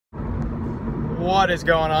What is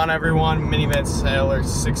going on, everyone? Minivan Sailor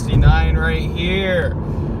 69 right here.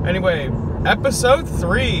 Anyway, episode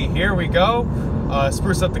 3, here we go.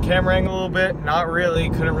 Spruce up the camera angle a little bit. Not really,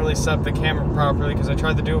 couldn't really set up the camera properly because I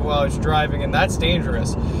tried to do it while I was driving, and that's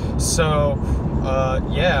dangerous. So,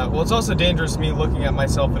 yeah, well, it's also dangerous me looking at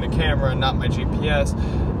myself in a camera and not my GPS.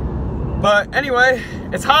 But anyway,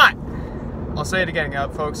 it's hot. I'll say it again,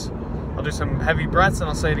 folks. I'll do some heavy breaths and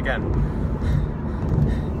I'll say it again.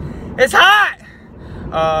 It's hot!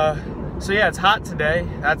 So yeah, it's hot today.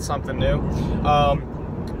 That's something new.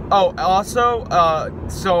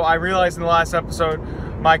 So I realized in the last episode,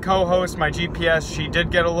 my co-host, my GPS, she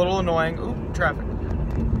did get a little annoying. Ooh, traffic.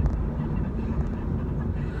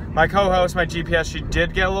 My co-host, my GPS, she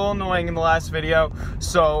did get a little annoying in the last video,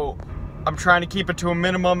 so I'm trying to keep it to a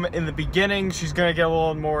minimum in the beginning. She's gonna get a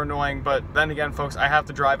little more annoying, but then again, folks, I have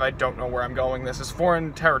to drive. I don't know where I'm going. This is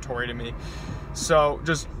foreign territory to me. So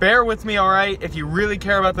just bear with me, alright? If you really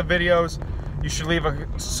care about the videos, you should leave a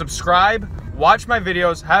subscribe, watch my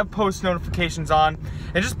videos, have post notifications on,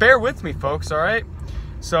 and just bear with me, folks, alright?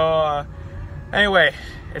 So, anyway,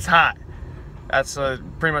 it's hot. That's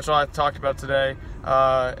pretty much all I talked about today.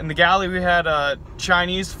 In the galley, we had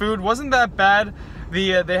Chinese food. Wasn't that bad.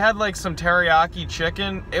 They had like some teriyaki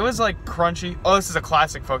chicken. It was like crunchy. Oh, this is a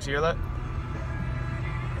classic, folks. You hear that?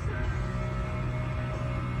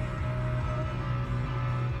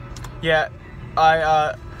 Yeah,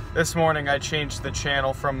 this morning I changed the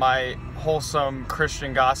channel from my wholesome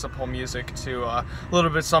Christian gospel music to a little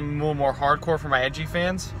bit something a little more hardcore for my edgy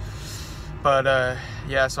fans. But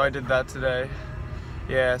yeah, so I did that today.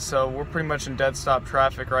 Yeah, so we're pretty much in dead stop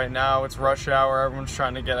traffic right now. It's rush hour. Everyone's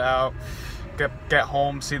trying to get out, get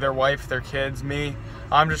home, see their wife, their kids, me.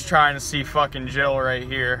 I'm just trying to see fucking Jill right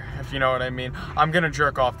here, if you know what I mean. I'm gonna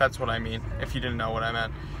jerk off, that's what I mean, if you didn't know what I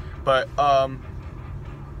meant. But,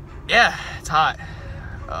 yeah, it's hot.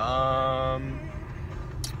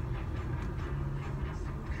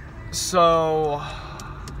 So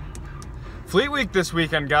Fleet Week this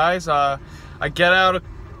weekend, guys. I get out at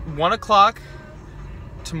 1 o'clock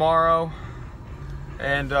tomorrow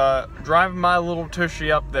and driving my little tushy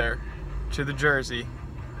up there to the Jersey,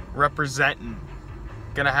 representing.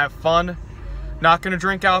 Gonna have fun. Not gonna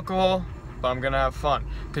drink alcohol, but I'm gonna have fun,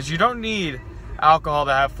 because you don't need alcohol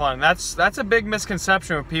to have fun. That's a big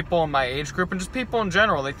misconception with people in my age group and just people in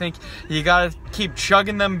general. They think you gotta keep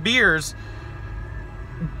chugging them beers,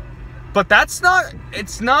 but it's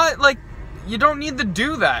not like, you don't need to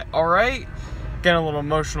do that, alright? Getting a little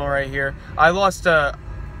emotional right here. I lost a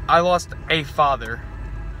father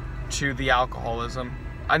to the alcoholism.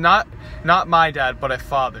 Not my dad, but a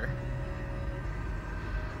father.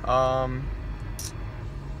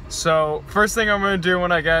 So first thing I'm gonna do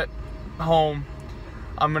when I get home,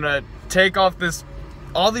 I'm gonna take off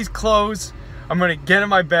all these clothes. I'm gonna get in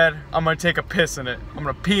my bed. I'm gonna take a piss in it. I'm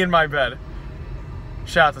gonna pee in my bed.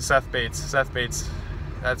 Shout out to Seth Bates. Seth Bates.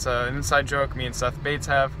 That's an inside joke me and Seth Bates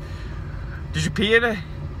have. Did you pee in it?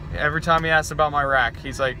 Every time he asks about my rack,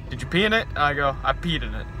 he's like, "Did you pee in it?" And I go, "I peed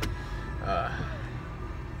in it."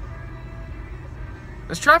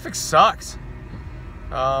 This traffic sucks.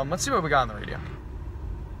 Let's see what we got on the radio.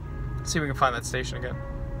 Let's see if we can find that station again.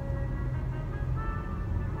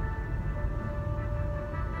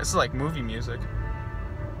 This is like movie music.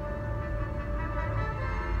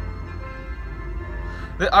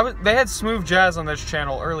 They had smooth jazz on this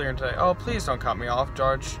channel earlier today. Oh, please don't cut me off,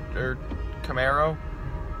 George or Camaro.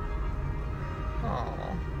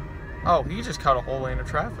 Oh, he just cut a whole lane of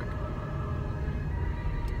traffic.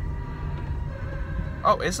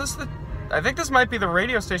 Oh, is this I think this might be the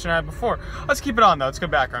radio station I had before. Let's keep it on though. It's good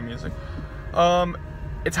background music.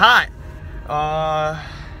 It's hot.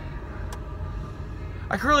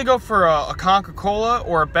 I could really go for a Coca-Cola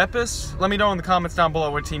or a Beppis. Let me know in the comments down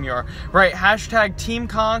below what team you are. Right, hashtag Team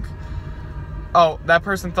Conk. Oh, that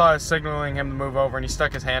person thought I was signaling him to move over and he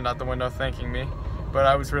stuck his hand out the window thanking me. But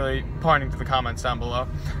I was really pointing to the comments down below.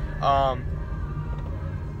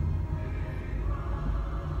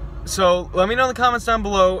 So let me know in the comments down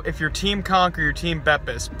below if you're Team Conk or you're Team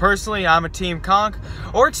Beppis. Personally, I'm a Team Conk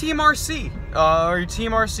or Team RC, or your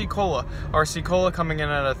Team RC Cola. RC Cola coming in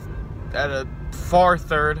at a far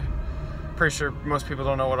third. Pretty sure most people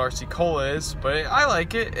don't know what RC Cola is, but I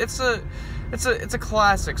like it. It's a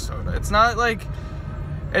classic soda. It's not like,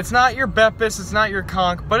 it's not your Beppis, it's not your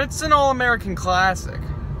Conk, but it's an all-American classic.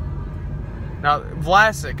 Now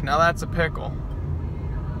Vlasic, now that's a pickle.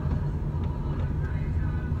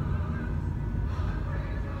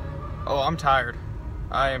 Oh, I'm tired.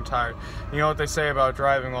 I am tired. You know what they say about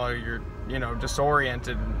driving while you're,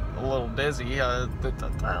 disoriented and a little dizzy?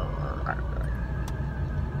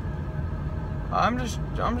 I'm just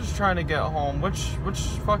trying to get home. Which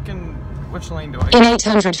lane do I get? In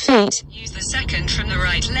 800 feet, use the second from the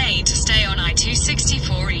right lane to stay on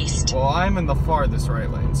I-264 East. Well, I'm in the farthest right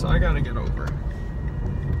lane, so I gotta get over.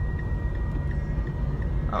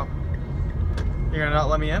 Oh. You're gonna not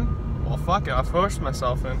let me in? Well, fuck it, I'll force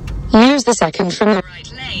myself in. Use the second from the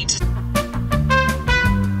right lane to...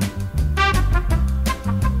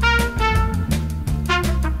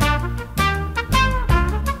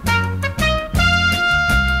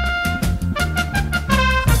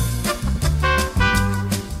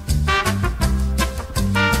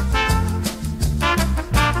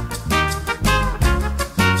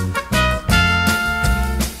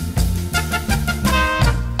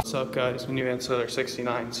 What's up guys, Minivan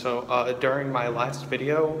 69. So during my last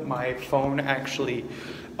video, my phone actually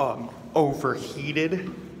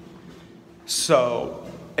overheated, so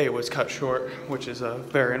it was cut short, which is a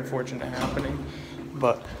very unfortunate happening,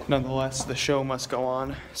 but nonetheless the show must go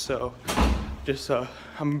on. So just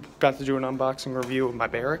I'm about to do an unboxing review of my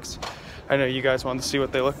barracks. I know you guys wanted to see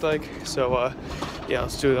what they looked like, so yeah,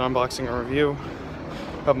 let's do an unboxing and review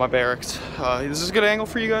of my barracks. Is this a good angle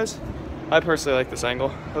for you guys? I personally like this angle,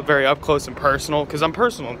 very up close and personal, because I'm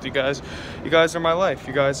personal with you guys. You guys are my life.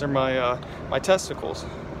 You guys are my my testicles.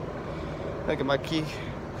 Look at my key.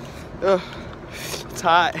 Ugh, it's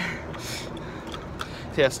hot.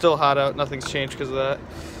 Yeah, still hot out. Nothing's changed because of that.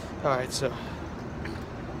 All right, so.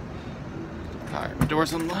 All right, my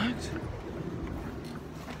door's unlocked.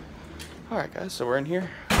 All right, guys, so we're in here.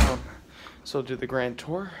 So we'll do the grand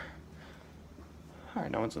tour. All right,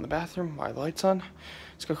 no one's in the bathroom. Why are the lights on?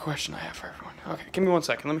 It's a good question I have for everyone. Okay, give me 1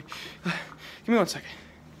 second. Let me, give me 1 second.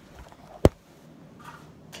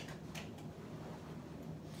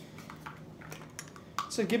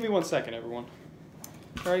 So give me 1 second, everyone.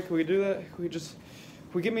 All right, can we do that? Can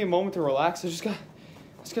we give me a moment to relax? I just got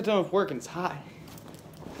done with work and it's hot.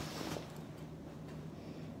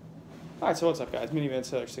 All right, so what's up, guys? Minivan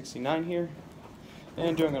 69 here,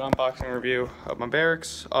 and doing an unboxing review of my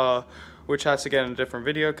barracks, which has to get in a different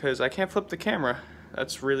video because I can't flip the camera.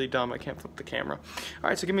 That's really dumb. I can't flip the camera. All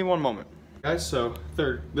right, so give me one moment. Guys, so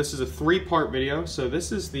this is a 3-part video. So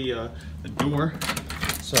this is the door.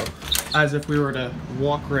 So as if we were to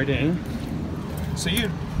walk right in. So you'd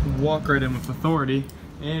walk right in with authority.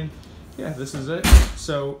 And yeah, this is it.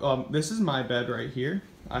 So this is my bed right here.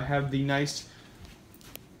 I have the nice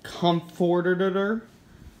comforter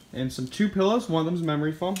and some 2 pillows. One of them's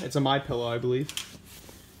memory foam. It's a My Pillow, I believe.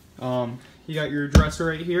 You got your dresser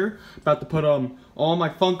right here. About to put all my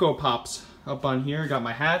Funko Pops up on here. Got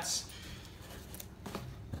my hats.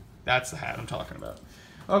 That's the hat I'm talking about.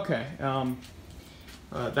 Okay,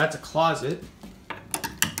 that's a closet.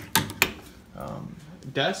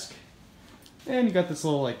 Desk. And you got this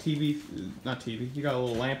little like TV, not TV, you got a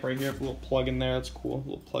little lamp right here, a little plug in there. That's cool, a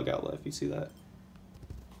little plug outlet if you see that.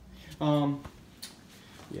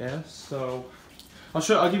 Yeah, so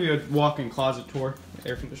I'll give you a walk-in closet tour.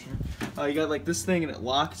 Air conditioner. You got like this thing and it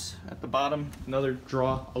locks at the bottom. Another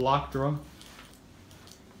drawer, a lock drawer.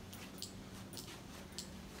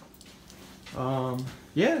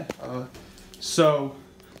 Yeah. So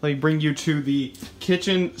let me bring you to the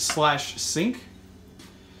kitchen/sink.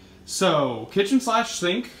 So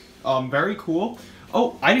kitchen/sink, very cool.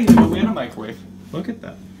 Oh, I didn't even know we had a microwave. Look at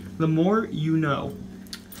that. The more you know.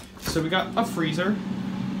 So we got a freezer.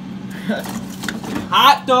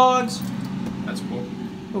 Hot dogs. That's cool.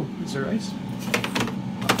 Oh, is there ice? A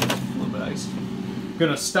little bit of ice.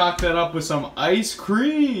 Gonna stock that up with some ice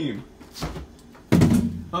cream.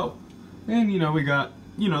 Oh, and you know we got,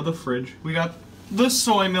 you know, the fridge. We got the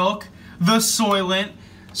soy milk, the Soylent,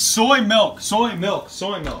 soy milk.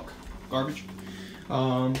 Garbage.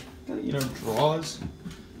 You know, drawers.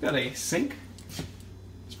 Got a sink.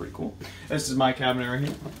 It's pretty cool. This is my cabinet right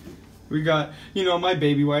here. We got, you know, my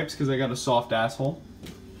baby wipes because I got a soft asshole.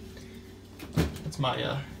 That's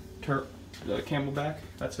my Camelback.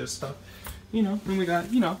 That's his stuff. You know, and we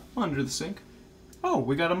got, you know, under the sink. Oh,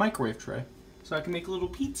 we got a microwave tray, so I can make little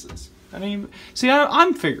pizzas. I didn't even see.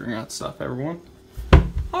 I'm figuring out stuff, everyone.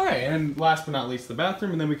 All right, and last but not least, the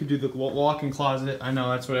bathroom, and then we could do the walk-in closet. I know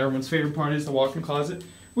that's what everyone's favorite part is, the walk-in closet.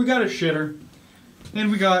 We got a shitter,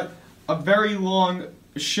 and we got a very long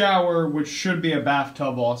shower, which should be a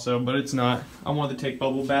bathtub also, but it's not. I wanted to take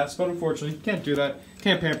bubble baths, but unfortunately, can't do that.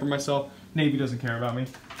 Can't pamper myself. Navy doesn't care about me.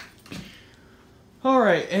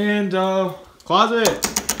 Alright, and closet.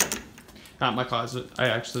 Not my closet.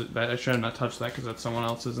 I should have not touched that because that's someone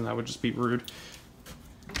else's and that would just be rude.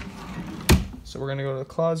 So we're gonna go to the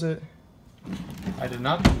closet. I did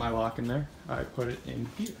not put my lock in there. I put it in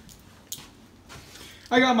here.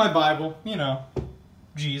 I got my Bible, you know,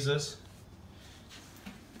 Jesus.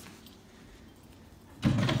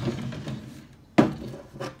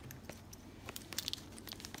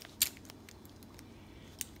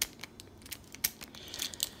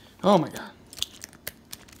 Oh my god.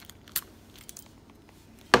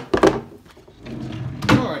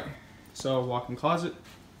 Alright, so walk-in closet.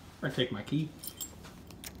 I'm gonna take my key.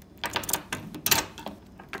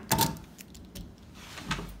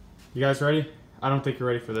 You guys ready? I don't think you're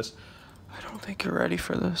ready for this. I don't think you're ready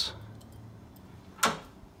for this.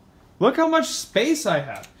 Look how much space I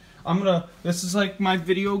have. This is like my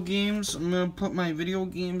video games. I'm gonna put my video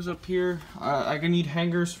games up here. I'm gonna need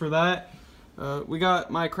hangers for that. We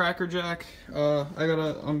got my Cracker Jack. I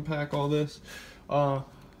gotta unpack all this.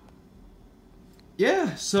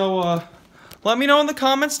 Yeah, so let me know in the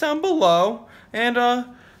comments down below. And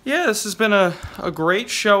yeah, this has been a great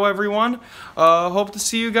show, everyone. Hope to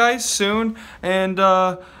see you guys soon. And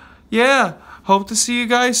yeah, hope to see you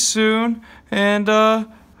guys Soon. And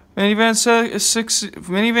Minivan 70.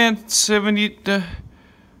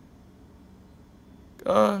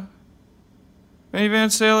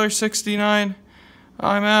 Minivan Sailor 69.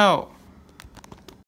 I'm out.